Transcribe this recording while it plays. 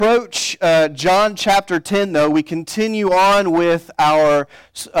Approach John chapter 10, though, we continue on with our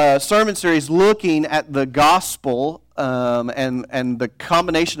sermon series looking at the gospel and the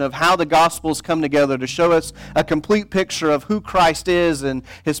combination of how the gospels come together to show us a complete picture of who Christ is and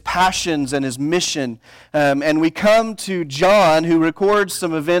his passions and his mission. And we come to John, who records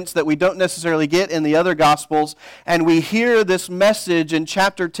some events that we don't necessarily get in the other gospels, and we hear this message in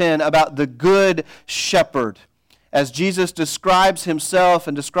chapter 10 about the Good Shepherd, as Jesus describes himself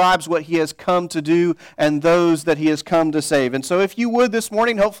and describes what he has come to do and those that he has come to save. And so if you would this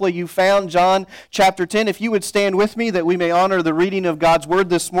morning, hopefully you found John chapter 10. If you would stand with me that we may honor the reading of God's word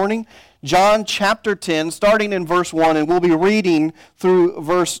this morning. John chapter 10, starting in verse 1, and we'll be reading through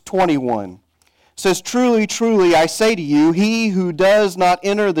verse 21. It says, "Truly, truly, I say to you, he who does not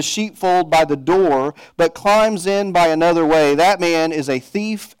enter the sheepfold by the door, but climbs in by another way, that man is a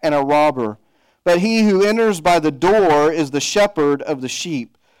thief and a robber. But he who enters by the door is the shepherd of the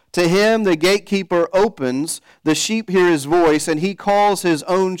sheep. To him the gatekeeper opens, the sheep hear his voice, and he calls his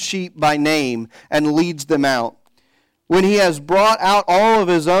own sheep by name and leads them out. When he has brought out all of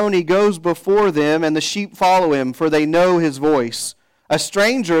his own, he goes before them, and the sheep follow him, for they know his voice. A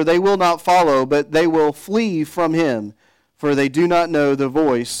stranger they will not follow, but they will flee from him, for they do not know the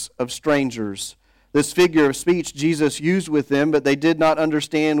voice of strangers." This figure of speech Jesus used with them, but they did not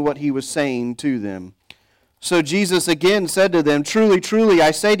understand what he was saying to them. So Jesus again said to them, "Truly, truly,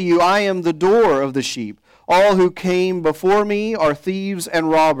 I say to you, I am the door of the sheep. All who came before me are thieves and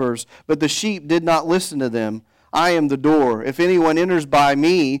robbers, but the sheep did not listen to them. I am the door. If anyone enters by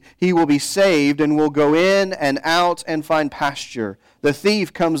me, he will be saved and will go in and out and find pasture. The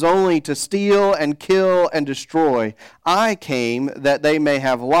thief comes only to steal and kill and destroy. I came that they may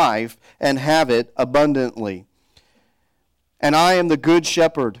have life and have it abundantly. And I am the good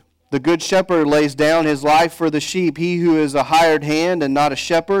shepherd. The good shepherd lays down his life for the sheep. He who is a hired hand and not a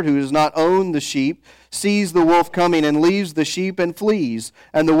shepherd, who does not own the sheep, sees the wolf coming and leaves the sheep and flees,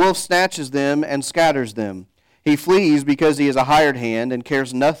 and the wolf snatches them and scatters them. He flees because he is a hired hand and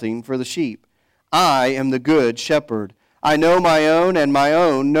cares nothing for the sheep. I am the good shepherd. I know my own, and my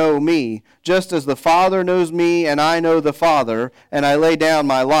own know me, just as the Father knows me, and I know the Father, and I lay down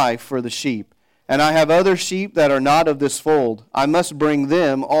my life for the sheep. And I have other sheep that are not of this fold. I must bring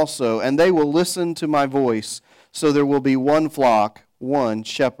them also, and they will listen to my voice. So there will be one flock, one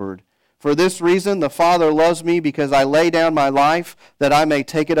shepherd. For this reason the Father loves me, because I lay down my life, that I may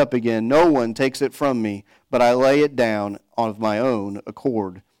take it up again. No one takes it from me, but I lay it down of my own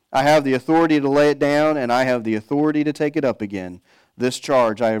accord. I have the authority to lay it down, and I have the authority to take it up again. This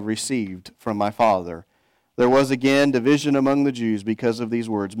charge I have received from my Father." There was again division among the Jews because of these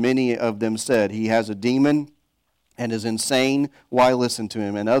words. Many of them said, "He has a demon and is insane. Why listen to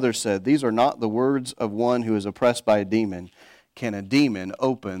him?" And others said, "These are not the words of one who is oppressed by a demon. Can a demon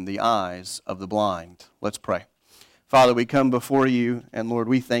open the eyes of the blind?" Let's pray. Father, we come before you, and Lord,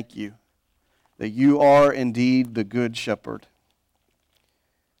 we thank you that you are indeed the good shepherd,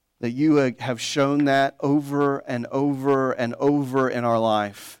 that you have shown that over and over and over in our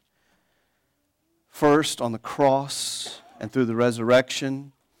life. First on the cross and through the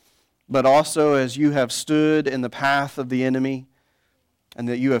resurrection, but also as you have stood in the path of the enemy, and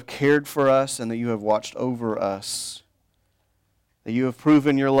that you have cared for us and that you have watched over us, that you have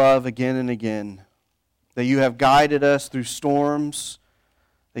proven your love again and again, that you have guided us through storms,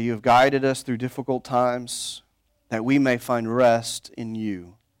 that you have guided us through difficult times, that we may find rest in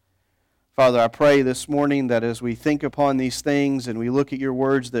you. Father, I pray this morning that as we think upon these things and we look at your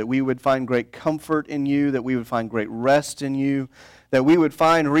words, that we would find great comfort in you, that we would find great rest in you, that we would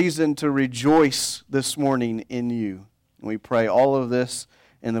find reason to rejoice this morning in you. And we pray all of this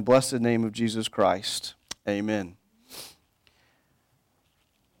in the blessed name of Jesus Christ. Amen.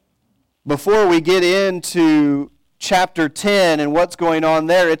 Before we get into chapter 10 and what's going on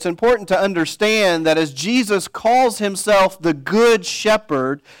there, it's important to understand that as Jesus calls himself the Good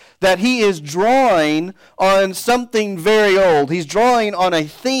Shepherd, that he is drawing on something very old. He's drawing on a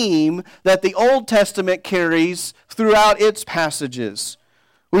theme that the Old Testament carries throughout its passages.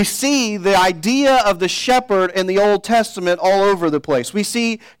 We see the idea of the shepherd in the Old Testament all over the place. We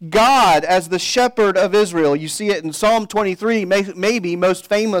see God as the shepherd of Israel. You see it in Psalm 23, maybe most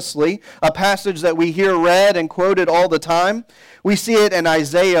famously, a passage that we hear read and quoted all the time. We see it in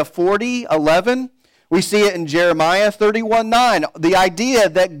Isaiah 40:11. We see it in Jeremiah 31:9, the idea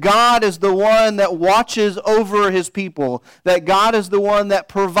that God is the one that watches over his people, that God is the one that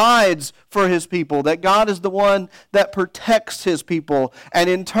provides for his people, that God is the one that protects his people, and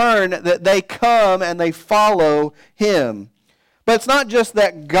in turn that they come and they follow him. But it's not just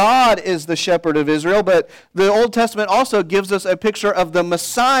that God is the shepherd of Israel, but the Old Testament also gives us a picture of the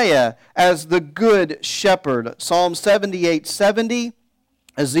Messiah as the good shepherd. Psalm 78:70,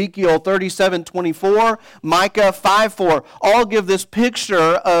 Ezekiel 37:24, Micah 5:4, all give this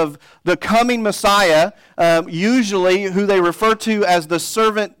picture of the coming Messiah, usually who they refer to as the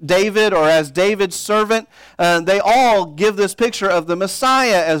servant David or as David's servant. They all give this picture of the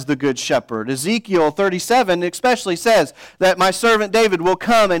Messiah as the good shepherd. Ezekiel 37 especially says that my servant David will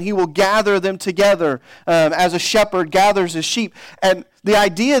come and he will gather them together as a shepherd gathers his sheep. And the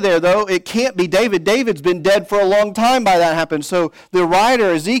idea there, though, it can't be David. David's been dead for a long time by that happened. So the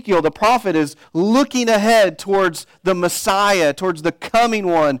writer, Ezekiel, the prophet, is looking ahead towards the Messiah, towards the coming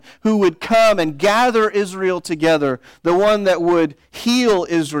one who would come and gather Israel together, the one that would heal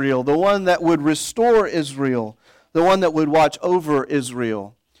Israel, the one that would restore Israel, the one that would watch over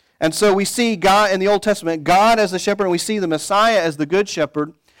Israel. And so we see God in the Old Testament, God as the shepherd, and we see the Messiah as the good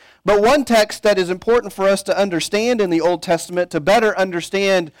shepherd. But one text that is important for us to understand in the Old Testament to better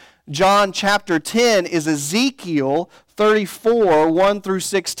understand John chapter 10 is Ezekiel 34, 1 through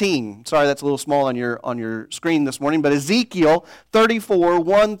 16. Sorry, that's a little small on your screen this morning, but Ezekiel 34,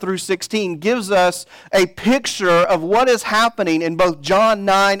 1 through 16 gives us a picture of what is happening in both John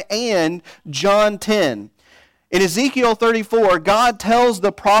 9 and John 10. In Ezekiel 34, God tells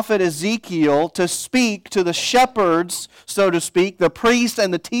the prophet Ezekiel to speak to the shepherds, so to speak, the priests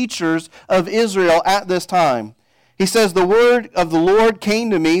and the teachers of Israel at this time. He says, "The word of the Lord came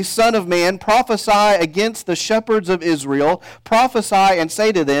to me, Son of man, prophesy against the shepherds of Israel. Prophesy and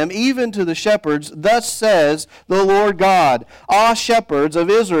say to them, even to the shepherds, thus says the Lord God, Ah, shepherds of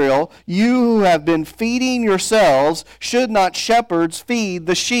Israel, you who have been feeding yourselves, should not shepherds feed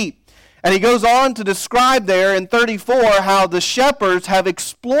the sheep?" And he goes on to describe there in 34 how the shepherds have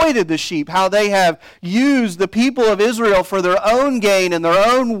exploited the sheep, how they have used the people of Israel for their own gain and their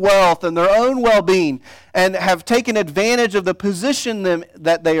own wealth and their own well-being, and have taken advantage of the position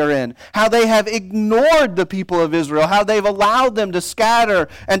that they are in, how they have ignored the people of Israel, how they've allowed them to scatter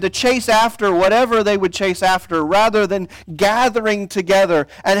and to chase after whatever they would chase after rather than gathering together,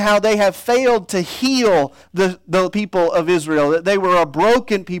 and how they have failed to heal the people of Israel, that they were a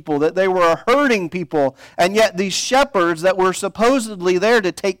broken people, that they were a hurting people, and yet these shepherds that were supposedly there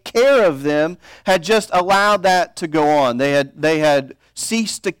to take care of them had just allowed that to go on. They had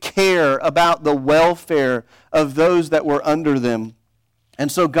ceased to care about the welfare of those that were under them. And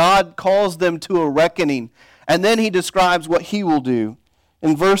so God calls them to a reckoning, and then he describes what he will do.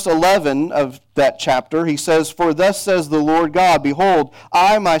 In verse 11 of that chapter, he says, "For thus says the Lord God, behold,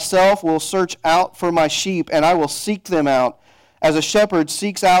 I myself will search out for my sheep, and I will seek them out. As a shepherd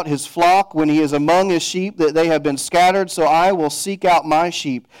seeks out his flock when he is among his sheep that they have been scattered, so I will seek out my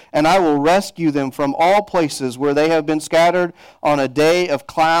sheep, and I will rescue them from all places where they have been scattered on a day of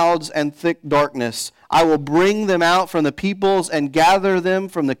clouds and thick darkness. I will bring them out from the peoples and gather them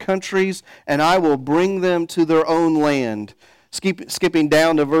from the countries, and I will bring them to their own land." Skipping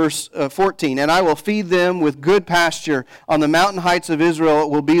down to verse 14, "And I will feed them with good pasture. On the mountain heights of Israel it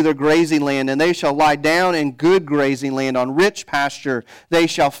will be their grazing land, and they shall lie down in good grazing land. On rich pasture they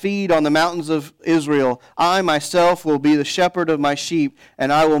shall feed on the mountains of Israel. I myself will be the shepherd of my sheep,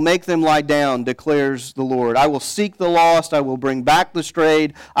 and I will make them lie down, declares the Lord. I will seek the lost, I will bring back the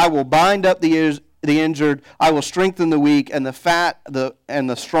strayed, I will bind up the injured, I will strengthen the weak, and the fat and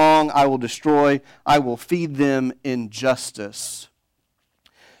the strong I will destroy. I will feed them in justice."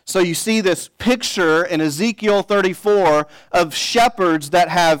 So you see this picture in Ezekiel 34 of shepherds that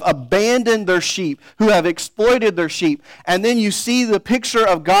have abandoned their sheep, who have exploited their sheep. And then you see the picture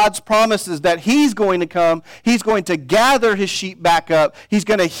of God's promises that he's going to come. He's going to gather his sheep back up. He's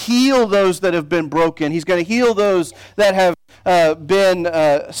going to heal those that have been broken. He's going to heal those that have been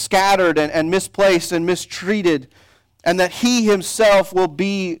scattered and misplaced and mistreated. And that he himself will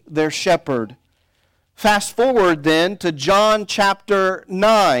be their shepherd. Fast forward then to John chapter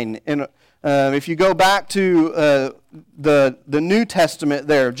 9. And if you go back to the New Testament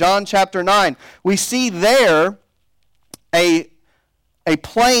there, John chapter 9, we see there a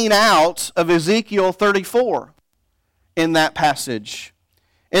playing out of Ezekiel 34 in that passage.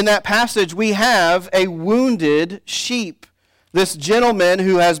 In that passage, we have a wounded sheep. This gentleman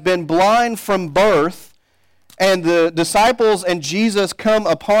who has been blind from birth, and the disciples and Jesus come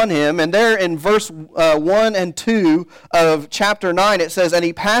upon him. And there in verse 1 and 2 of chapter 9, it says, "And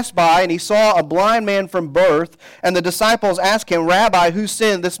he passed by, and he saw a blind man from birth. And the disciples asked him, 'Rabbi, who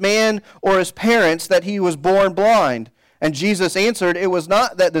sinned, this man or his parents, that he was born blind?' And Jesus answered, 'It was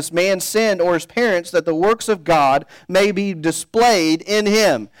not that this man sinned or his parents, that the works of God may be displayed in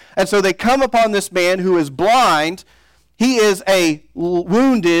him.'" And so they come upon this man who is blind. He is a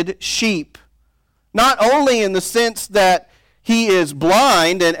wounded sheep. Not only in the sense that he is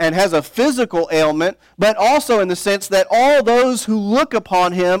blind and has a physical ailment, but also in the sense that all those who look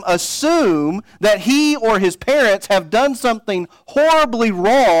upon him assume that he or his parents have done something horribly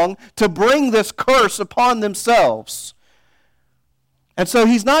wrong to bring this curse upon themselves. And so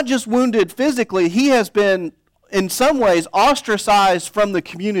he's not just wounded physically, he has been in some ways ostracized from the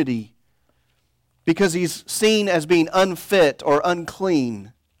community because he's seen as being unfit or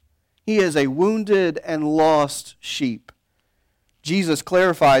unclean. He is a wounded and lost sheep. Jesus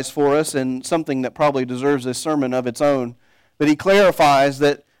clarifies for us in something that probably deserves a sermon of its own, but he clarifies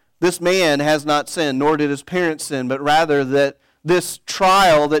that this man has not sinned, nor did his parents sin, but rather that this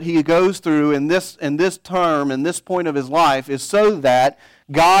trial that he goes through in this term, in this point of his life, is so that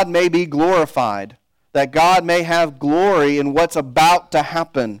God may be glorified, that God may have glory in what's about to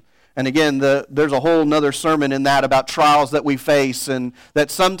happen. And again, there's a whole other sermon in that about trials that we face, and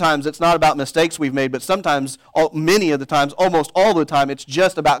that sometimes it's not about mistakes we've made, but sometimes, many of the times, almost all the time, it's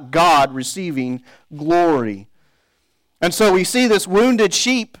just about God receiving glory. And so we see this wounded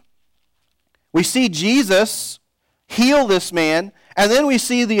sheep. We see Jesus heal this man, and then we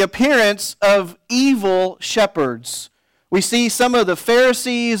see the appearance of evil shepherds. We see some of the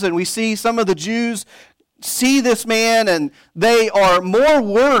Pharisees and we see some of the Jews see this man, and they are more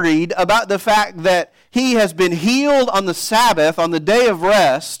worried about the fact that he has been healed on the Sabbath, on the day of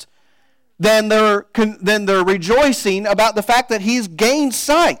rest, than they're rejoicing about the fact that he's gained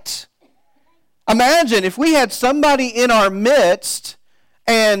sight. Imagine if we had somebody in our midst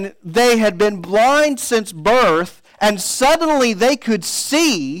and they had been blind since birth and suddenly they could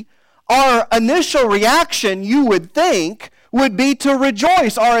see. Our initial reaction, you would think, would be to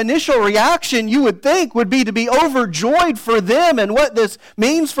rejoice. Our initial reaction, you would think, would be to be overjoyed for them and what this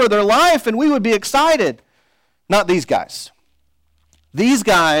means for their life, and we would be excited. Not these guys. These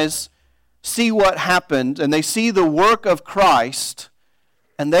guys see what happened, and they see the work of Christ,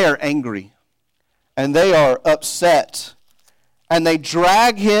 and they are angry, and they are upset, and they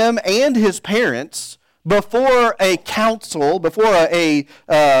drag him and his parents before a council, before a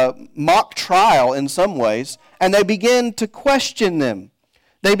mock trial in some ways, and they begin to question them.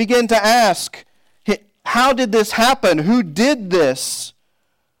 They begin to ask, how did this happen? Who did this?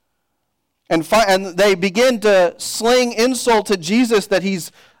 And they begin to sling insult to Jesus that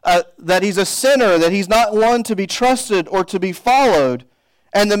he's a sinner, that he's not one to be trusted or to be followed.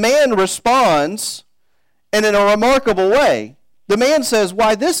 And the man responds in a remarkable way. The man says,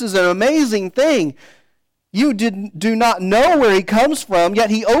 why, this is an amazing thing. You do not know where he comes from, yet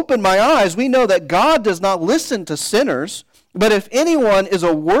he opened my eyes. We know that God does not listen to sinners, but if anyone is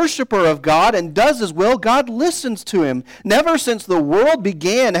a worshiper of God and does his will, God listens to him. Never since the world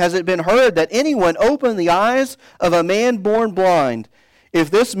began has it been heard that anyone opened the eyes of a man born blind.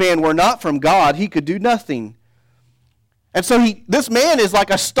 If this man were not from God, he could do nothing. And so this man is like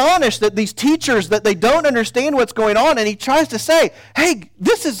astonished that these teachers, that they don't understand what's going on, and he tries to say, hey,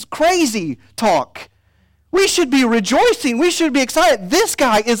 this is crazy talk. We should be rejoicing. We should be excited. This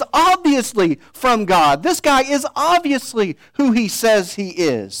guy is obviously from God. This guy is obviously who he says he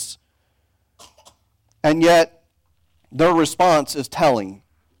is. And yet, their response is telling.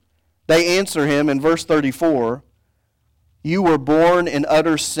 They answer him in verse 34, you were born in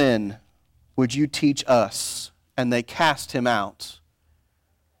utter sin. Would you teach us? And they cast him out.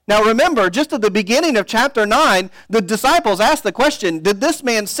 Now remember, just at the beginning of chapter 9, the disciples asked the question, did this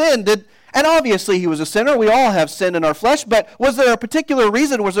man sin? And obviously he was a sinner. We all have sin in our flesh. But was there a particular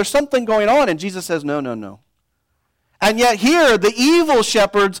reason? Was there something going on? And Jesus says, no. And yet here, the evil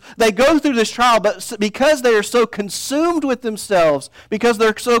shepherds, they go through this trial, but because they are so consumed with themselves, because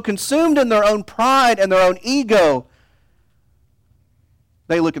they're so consumed in their own pride and their own ego,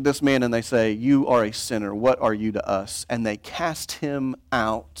 they look at this man and they say, you are a sinner. What are you to us? And they cast him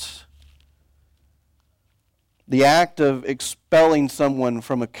out. The act of expelling someone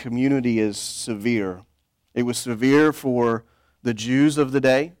from a community is severe. It was severe for the Jews of the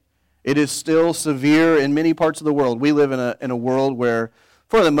day. It is still severe in many parts of the world. We live in a world where,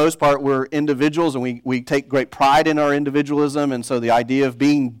 for the most part, we're individuals and we take great pride in our individualism, and so the idea of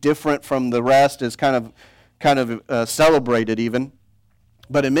being different from the rest is kind of celebrated even.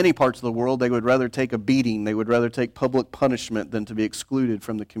 But in many parts of the world, they would rather take a beating, they would rather take public punishment than to be excluded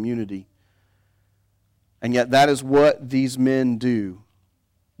from the community. And yet that is what these men do.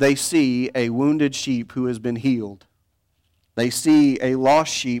 They see a wounded sheep who has been healed. They see a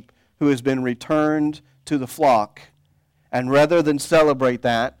lost sheep who has been returned to the flock. And rather than celebrate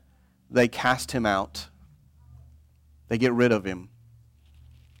that, they cast him out. They get rid of him.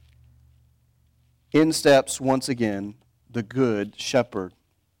 In steps, once again, the good shepherd.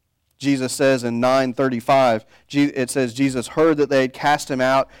 Jesus says in 9:35, it says, Jesus heard that they had cast him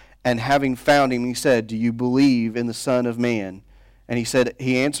out, and having found him, he said, do you believe in the Son of Man? And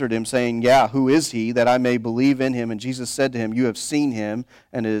he answered him, saying, yeah, who is he, that I may believe in him? And Jesus said to him, you have seen him,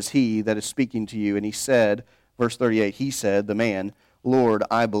 and it is he that is speaking to you. And he said, verse 38, he said, the man, Lord,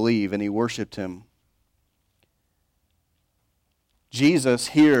 I believe. And he worshipped him. Jesus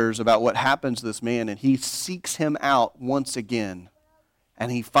hears about what happens to this man, and he seeks him out once again.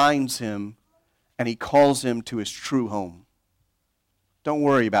 And he finds him, and he calls him to his true home. Don't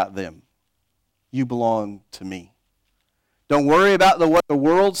worry about them. You belong to me. Don't worry about what the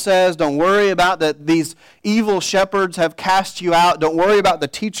world says. Don't worry about that these evil shepherds have cast you out. Don't worry about the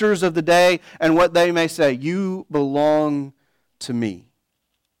teachers of the day and what they may say. You belong to me.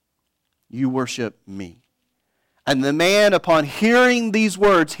 You worship me. And the man, upon hearing these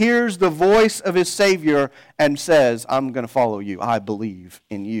words, hears the voice of his Savior and says, I'm going to follow you. I believe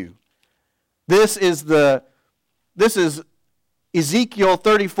in you. This is Ezekiel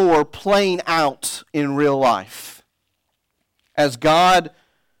 34 playing out in real life. As God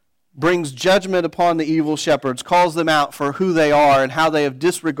brings judgment upon the evil shepherds, calls them out for who they are and how they have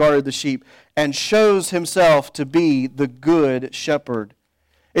disregarded the sheep, and shows himself to be the good shepherd.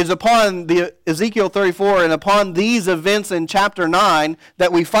 It is upon the Ezekiel 34 and upon these events in chapter 9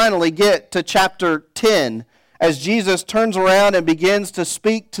 that we finally get to chapter 10, as Jesus turns around and begins to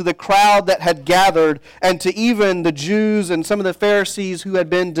speak to the crowd that had gathered and to even the Jews and some of the Pharisees who had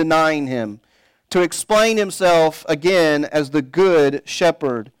been denying him, to explain himself again as the good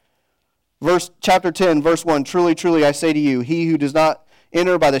shepherd. Chapter 10, verse 1, truly, truly, I say to you, he who does not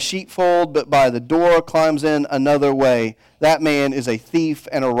enter by the sheepfold, but by the door climbs in another way. That man is a thief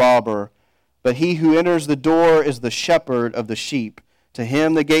and a robber. But he who enters the door is the shepherd of the sheep. To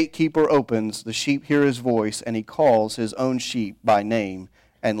him the gatekeeper opens, the sheep hear his voice, and he calls his own sheep by name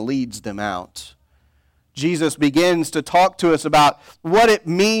and leads them out. Jesus begins to talk to us about what it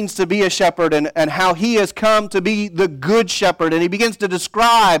means to be a shepherd and how he has come to be the good shepherd. And he begins to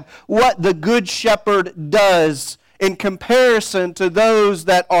describe what the good shepherd does in comparison to those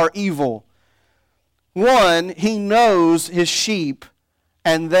that are evil. One, he knows his sheep,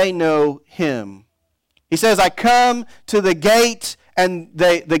 and they know him. He says, I come to the gate, and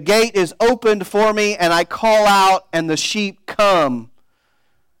the gate is opened for me, and I call out, and the sheep come.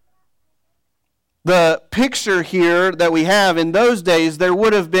 The picture here that we have, in those days, there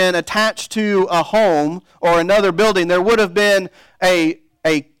would have been attached to a home or another building, there would have been a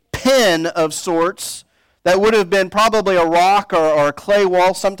pen of sorts that would have been probably a rock or a clay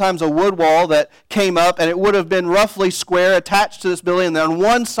wall, sometimes a wood wall that came up, and it would have been roughly square attached to this building. And on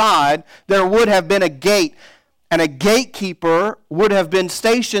one side, there would have been a gate, and a gatekeeper would have been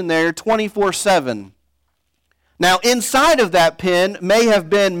stationed there 24/7. Now, inside of that pen may have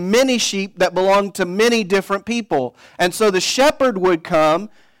been many sheep that belonged to many different people. And so the shepherd would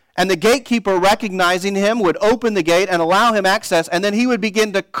come, and the gatekeeper, recognizing him, would open the gate and allow him access, and then he would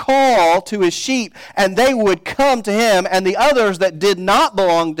begin to call to his sheep, and they would come to him, and the others that did not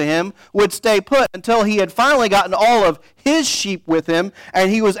belong to him would stay put until he had finally gotten all of his sheep with him, and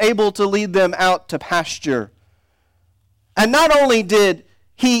he was able to lead them out to pasture. And not only did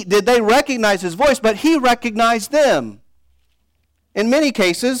they recognize his voice, but he recognized them. In many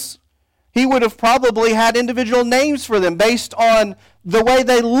cases, he would have probably had individual names for them based on the way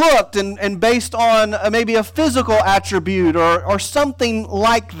they looked and based on maybe a physical attribute or something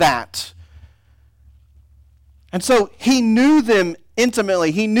like that. And so he knew them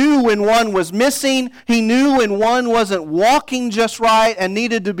intimately. He knew when one was missing. He knew when one wasn't walking just right and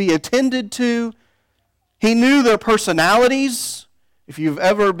needed to be attended to. He knew their personalities. If you've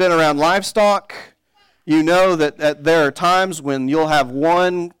ever been around livestock, you know that there are times when you'll have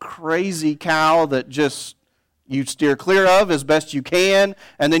one crazy cow that just you steer clear of as best you can,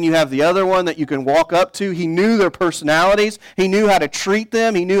 and then you have the other one that you can walk up to. He knew their personalities. He knew how to treat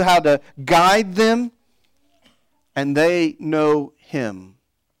them. He knew how to guide them. And they know him.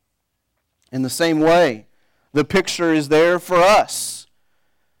 In the same way, the picture is there for us,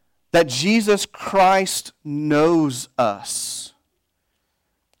 that Jesus Christ knows us,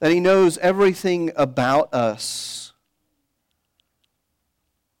 that he knows everything about us,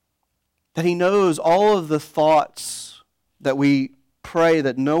 that he knows all of the thoughts that we pray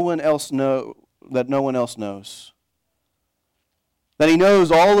that no one else knows. That he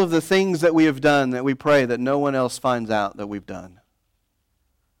knows all of the things that we have done that we pray that no one else finds out that we've done.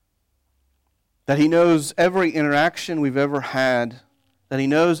 That he knows every interaction we've ever had, that he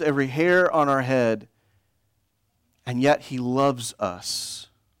knows every hair on our head, and yet he loves us.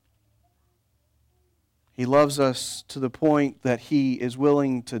 He loves us to the point that He is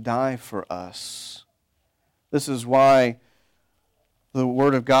willing to die for us. This is why the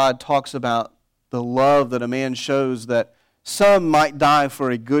Word of God talks about the love that a man shows, that some might die for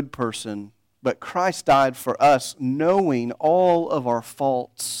a good person, but Christ died for us, knowing all of our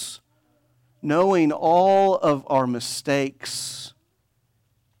faults, knowing all of our mistakes.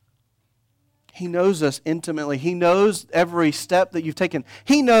 He knows us intimately. He knows every step that you've taken.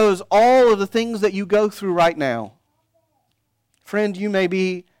 He knows all of the things that you go through right now. Friend, you may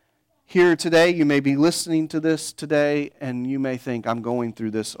be here today, you may be listening to this today, and you may think, I'm going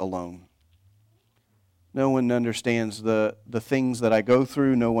through this alone. No one understands the things that I go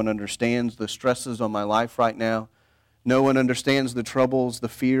through. No one understands the stresses on my life right now. No one understands the troubles, the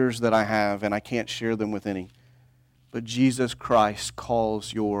fears that I have, and I can't share them with any. But Jesus Christ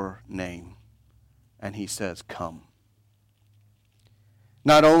calls your name, and He says, come.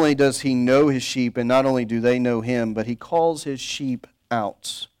 Not only does He know His sheep, and not only do they know Him, but He calls His sheep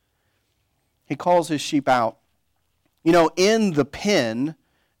out. He calls His sheep out. You know, in the pen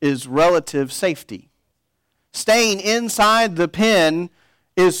is relative safety. Staying inside the pen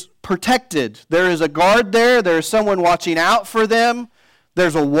is protected. There is a guard there. There is someone watching out for them.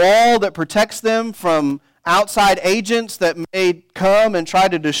 There's a wall that protects them from outside agents that may come and try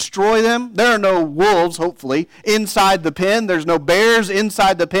to destroy them. There are no wolves, hopefully, inside the pen. There's no bears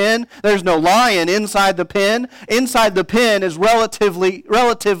inside the pen. There's no lion inside the pen. Inside the pen is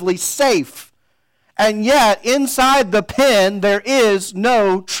relatively safe. And yet, inside the pen, there is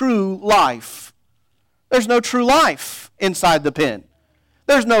no true life. There's no true life inside the pen.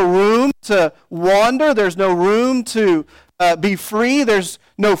 There's no room to wander. There's no room to be free. There's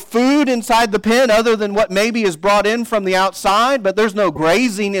no food inside the pen other than what maybe is brought in from the outside, but there's no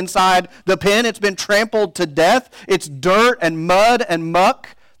grazing inside the pen. It's been trampled to death. It's dirt and mud and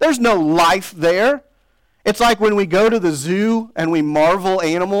muck. There's no life there. It's like when we go to the zoo and we marvel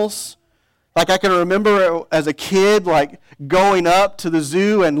animals. Like I can remember as a kid, like going up to the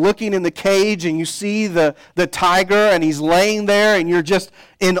zoo and looking in the cage, and you see the tiger, and he's laying there, and you're just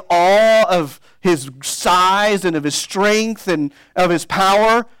in awe of his size and of his strength and of his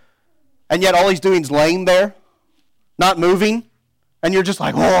power, and yet all he's doing is laying there, not moving, and you're just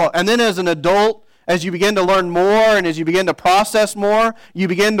like, oh. And then as an adult, as you begin to learn more and as you begin to process more, you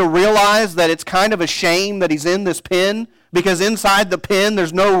begin to realize that it's kind of a shame that he's in this pen, because inside the pen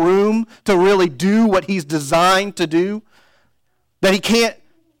there's no room to really do what he's designed to do, that he can't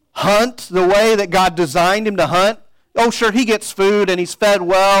hunt the way that God designed him to hunt. Oh, sure, he gets food and he's fed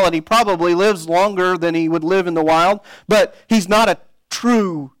well and he probably lives longer than he would live in the wild, but he's not a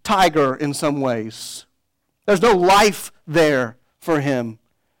true tiger in some ways. There's no life there for him.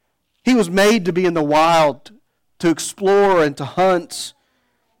 He was made to be in the wild, to explore and to hunt,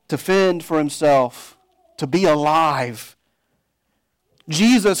 to fend for himself, to be alive.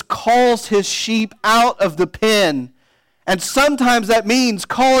 Jesus calls His sheep out of the pen, and sometimes that means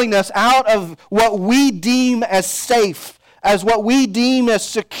calling us out of what we deem as safe, as what we deem as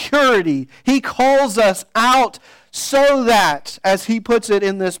security. He calls us out so that, as He puts it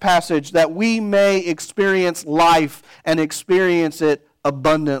in this passage, that we may experience life and experience it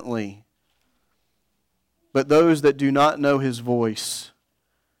abundantly. But those that do not know His voice,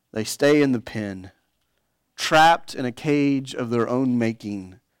 they stay in the pen, trapped in a cage of their own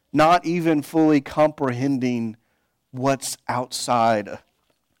making, not even fully comprehending what's outside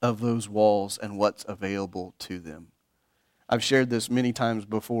of those walls and what's available to them. I've shared this many times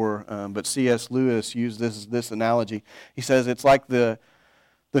before, but C.S. Lewis used this analogy. He says it's like the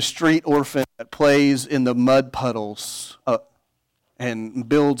street orphan that plays in the mud puddles and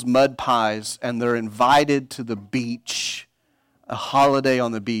builds mud pies, and they're invited to the beach, a holiday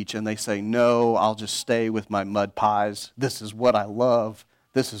on the beach, and they say, no, I'll just stay with my mud pies. This is what I love.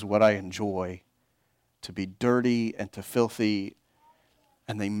 This is what I enjoy. To be dirty and to filthy,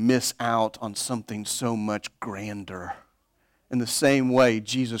 and they miss out on something so much grander. In the same way,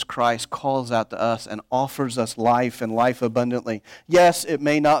 Jesus Christ calls out to us and offers us life and life abundantly. Yes, it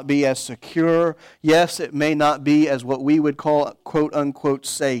may not be as secure. Yes, it may not be as what we would call, quote unquote,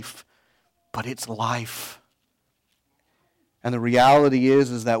 safe, but it's life. And the reality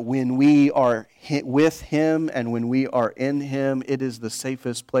is that when we are with Him and when we are in Him, it is the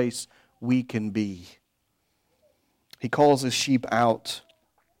safest place we can be. He calls His sheep out,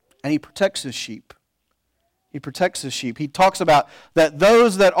 and He protects His sheep. He protects His sheep. He talks about that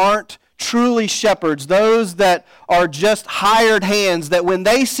those that aren't truly shepherds, those that are just hired hands, that when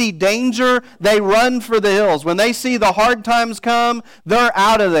they see danger, they run for the hills. When they see the hard times come, they're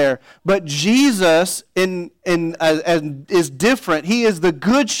out of there. But Jesus is different. He is the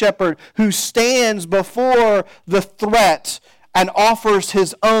good shepherd who stands before the threat and offers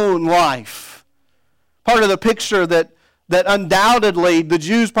his own life. Part of the picture that undoubtedly the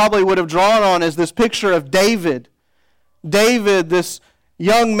Jews probably would have drawn on is this picture of David. David, this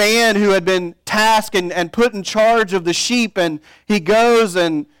young man who had been tasked and put in charge of the sheep, and he goes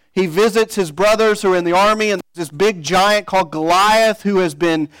and he visits his brothers who are in the army, and this big giant called Goliath who has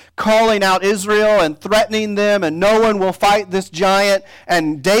been calling out Israel and threatening them, and no one will fight this giant.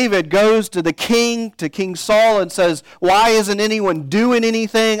 And David goes to the king, to King Saul, and says, "Why isn't anyone doing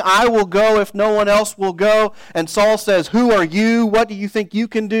anything? I will go if no one else will go." And Saul says, "Who are you? What do you think you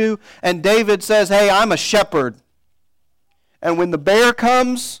can do?" And David says, "Hey, I'm a shepherd. And when the bear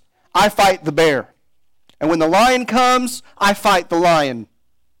comes, I fight the bear. And when the lion comes, I fight the lion.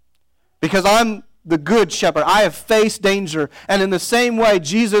 Because I'm the good shepherd. I have faced danger." And in the same way,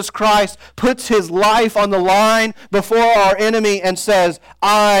 Jesus Christ puts his life on the line before our enemy and says,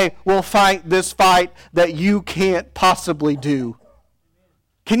 "I will fight this fight that you can't possibly do."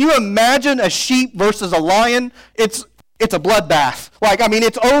 Can you imagine a sheep versus a lion? It's a bloodbath.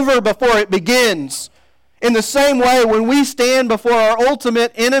 It's over before it begins. In the same way, when we stand before our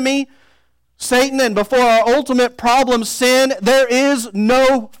ultimate enemy, Satan, and before our ultimate problem, sin, there is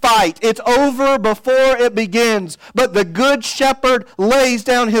no fight. It's over before it begins. But the good shepherd lays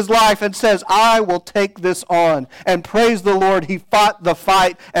down his life and says, "I will take this on." And praise the Lord, he fought the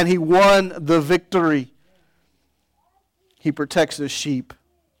fight and he won the victory. He protects his sheep.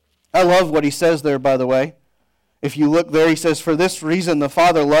 I love what he says there, by the way. If you look there, he says, "For this reason the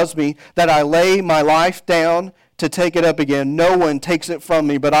Father loves me, that I lay my life down to take it up again. No one takes it from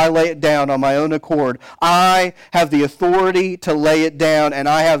me, but I lay it down on my own accord. I have the authority to lay it down, and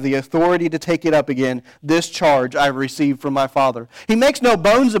I have the authority to take it up again. This charge I've received from my Father." He makes no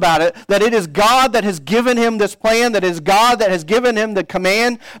bones about it, that it is God that has given him this plan, that it is God that has given him the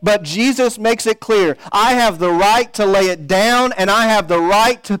command, but Jesus makes it clear. I have the right to lay it down, and I have the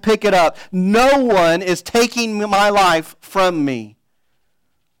right to pick it up. No one is taking my life from me.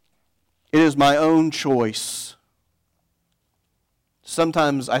 It is my own choice.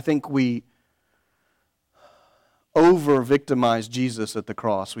 Sometimes I think we over-victimize Jesus at the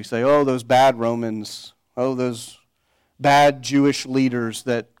cross. We say, "Oh, those bad Romans. Oh, those bad Jewish leaders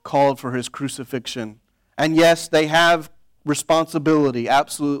that called for his crucifixion." And yes, they have responsibility,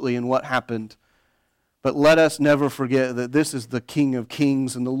 absolutely, in what happened. But let us never forget that this is the King of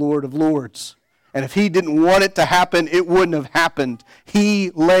Kings and the Lord of Lords. And if he didn't want it to happen, it wouldn't have happened.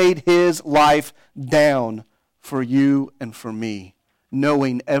 He laid his life down for you and for me,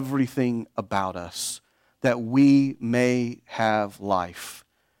 knowing everything about us, that we may have life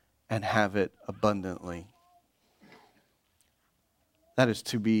and have it abundantly. That is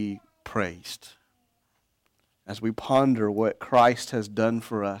to be praised. As we ponder what Christ has done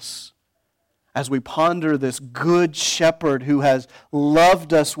for us, as we ponder this good shepherd who has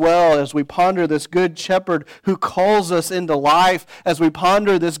loved us well, as we ponder this good shepherd who calls us into life, as we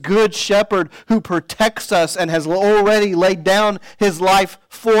ponder this good shepherd who protects us and has already laid down his life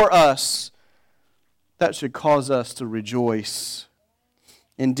for us, that should cause us to rejoice.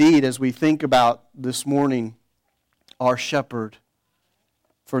 Indeed, as we think about this morning, our shepherd,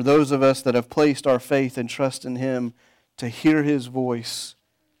 for those of us that have placed our faith and trust in him to hear his voice,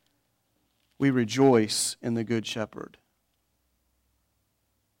 we rejoice in the Good Shepherd.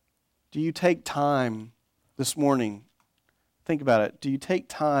 Do you take time this morning? Think about it. Do you take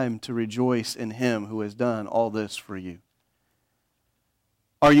time to rejoice in him who has done all this for you?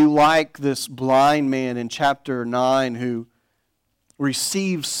 Are you like this blind man in chapter 9 who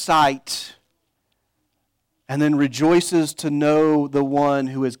receives sight and then rejoices to know the one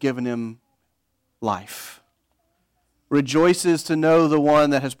who has given him life? Rejoices to know the one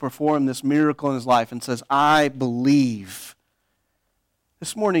that has performed this miracle in his life and says, "I believe."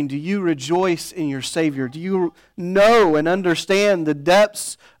 This morning, do you rejoice in your Savior? Do you know and understand the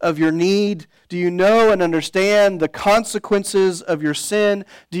depths of your need? Do you know and understand the consequences of your sin?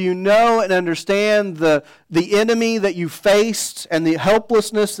 Do you know and understand the enemy that you faced and the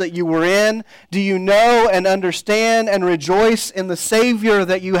helplessness that you were in? Do you know and understand and rejoice in the Savior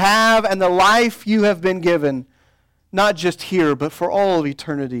that you have and the life you have been given? Not just here, but for all of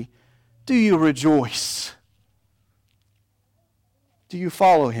eternity. Do you rejoice? Do you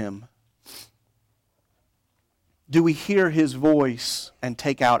follow him? Do we hear his voice and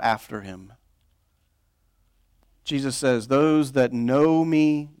take out after him? Jesus says, those that know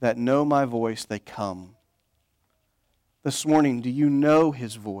me, that know my voice, they come. This morning, do you know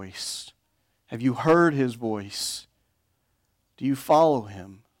his voice? Have you heard his voice? Do you follow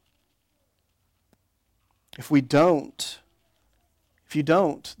him? If you don't,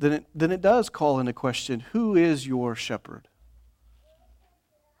 then it does call into question, who is your shepherd?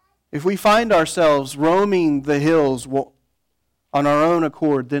 If we find ourselves roaming the hills on our own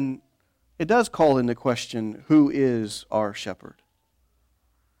accord, then it does call into question, who is our shepherd?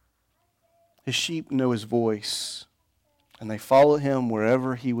 His sheep know his voice, and they follow him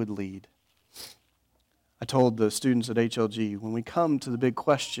wherever he would lead. I told the students at HLG, when we come to the big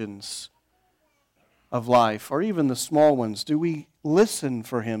questions of life, or even the small ones, do we listen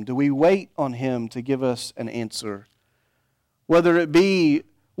for him? Do we wait on him to give us an answer? Whether it be,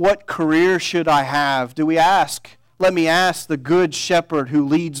 what career should I have? Do we ask, let me ask the good shepherd who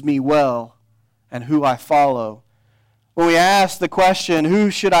leads me well and who I follow? When we ask the question,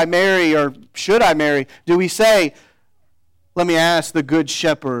 who should I marry or should I marry? Do we say, let me ask the good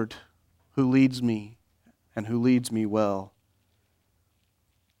shepherd who leads me and who leads me well?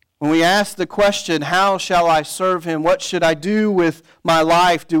 When we ask the question, how shall I serve him? What should I do with my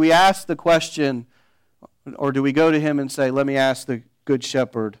life? Do we ask the question, or do we go to him and say, let me ask the good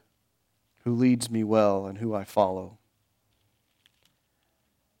shepherd who leads me well and who I follow?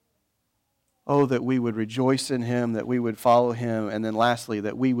 Oh, that we would rejoice in him, that we would follow him, and then lastly,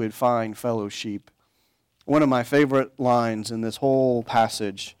 that we would find fellow sheep. One of my favorite lines in this whole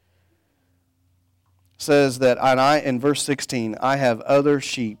passage says that, in verse 16, I have other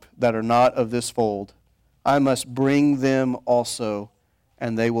sheep that are not of this fold. I must bring them also,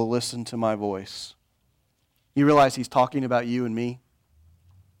 and they will listen to my voice. You realize he's talking about you and me?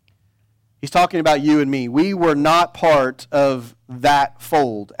 He's talking about you and me. We were not part of that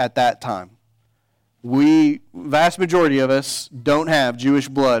fold at that time. Vast majority of us, don't have Jewish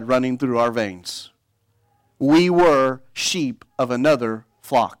blood running through our veins. We were sheep of another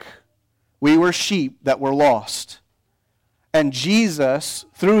flock. We were sheep that were lost. And Jesus,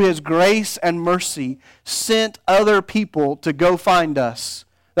 through his grace and mercy, sent other people to go find us.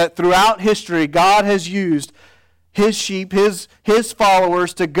 That throughout history, God has used his sheep, his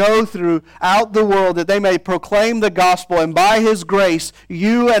followers, to go throughout the world that they may proclaim the gospel. And by his grace,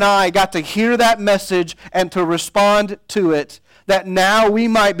 you and I got to hear that message and to respond to it. That now we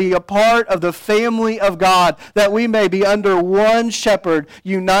might be a part of the family of God, that we may be under one shepherd,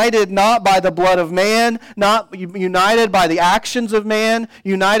 united not by the blood of man, not united by the actions of man,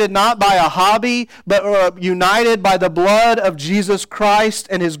 united not by a hobby, but united by the blood of Jesus Christ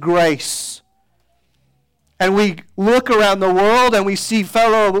and his grace. And we look around the world and we see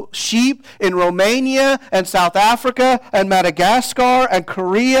fellow sheep in Romania and South Africa and Madagascar and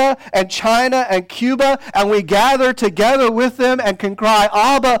Korea and China and Cuba, and we gather together with them and can cry,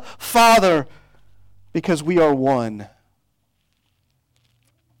 Abba, Father, because we are one.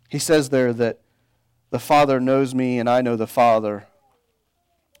 He says there that the Father knows me and I know the Father.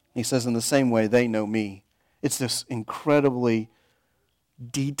 He says in the same way they know me. It's this incredibly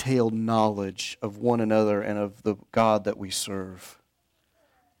detailed knowledge of one another and of the God that we serve.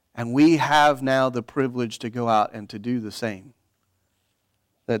 And we have now the privilege to go out and to do the same.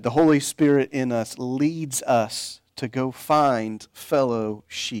 That the Holy Spirit in us leads us to go find fellow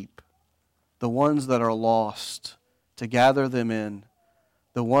sheep, the ones that are lost, to gather them in,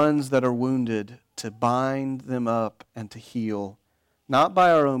 the ones that are wounded, to bind them up and to heal, not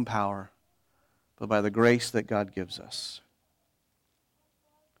by our own power, but by the grace that God gives us.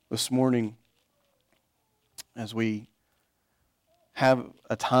 This morning, as we have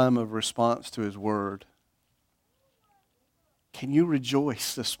a time of response to his word, can you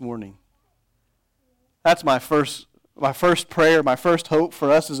rejoice this morning? That's my first prayer, my first hope for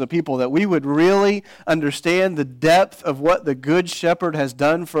us as a people, that we would really understand the depth of what the Good Shepherd has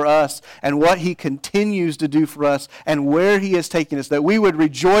done for us and what he continues to do for us and where he has taken us, that we would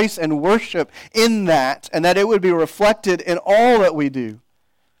rejoice and worship in that, and that it would be reflected in all that we do.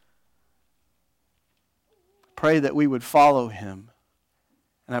 Pray that we would follow him.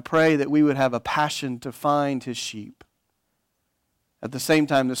 And I pray that we would have a passion to find his sheep. At the same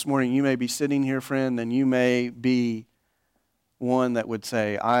time this morning, you may be sitting here, friend, and you may be one that would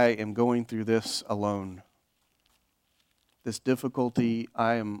say, I am going through this alone. This difficulty,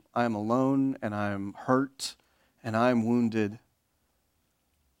 I am alone, and I am hurt, and I am wounded.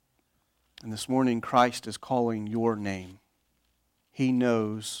 And this morning, Christ is calling your name. He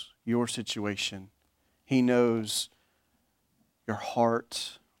knows your situation. He knows your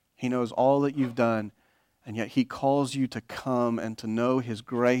heart. He knows all that you've done, and yet he calls you to come and to know his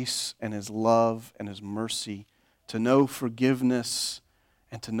grace and his love and his mercy to know forgiveness,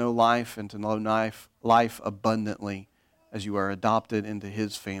 and to know life, and to know life abundantly as you are adopted into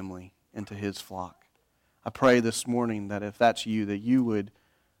His family, into His flock. I pray this morning that if that's you, that you would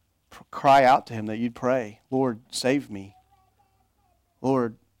cry out to Him, that you'd pray, Lord, save me.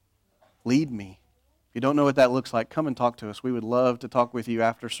 Lord, lead me. If you don't know what that looks like, come and talk to us. We would love to talk with you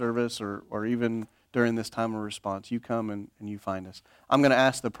after service or even during this time of response. You come and you find us. I'm going to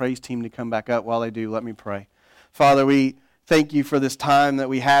ask the praise team to come back up. While they do, let me pray. Father, we thank you for this time that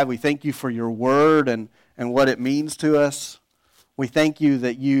we have. We thank you for your word and what it means to us. We thank you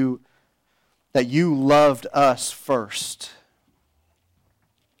that you loved us first.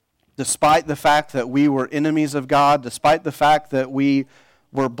 Despite the fact that we were enemies of God, despite the fact that we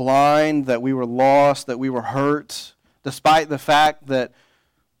were blind, that we were lost, that we were hurt, despite the fact that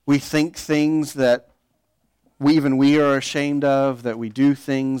we think things that we are ashamed of, that we do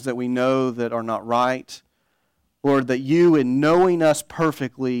things that we know that are not right, Lord, that you, in knowing us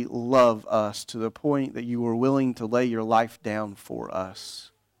perfectly, love us to the point that you were willing to lay your life down for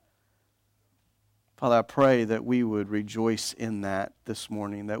us. Father, I pray that we would rejoice in that this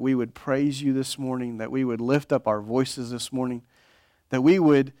morning, that we would praise you this morning, that we would lift up our voices this morning, that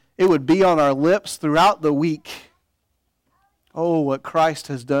it would be on our lips throughout the week. Oh, what Christ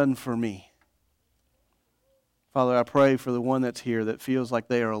has done for me. Father, I pray for the one that's here that feels like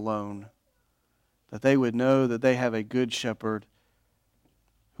they are alone, that they would know that they have a good shepherd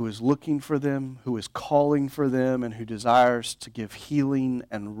who is looking for them, who is calling for them, and who desires to give healing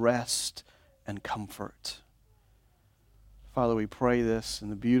and rest and comfort. Father, we pray this in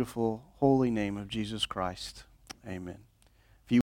the beautiful, holy name of Jesus Christ. Amen.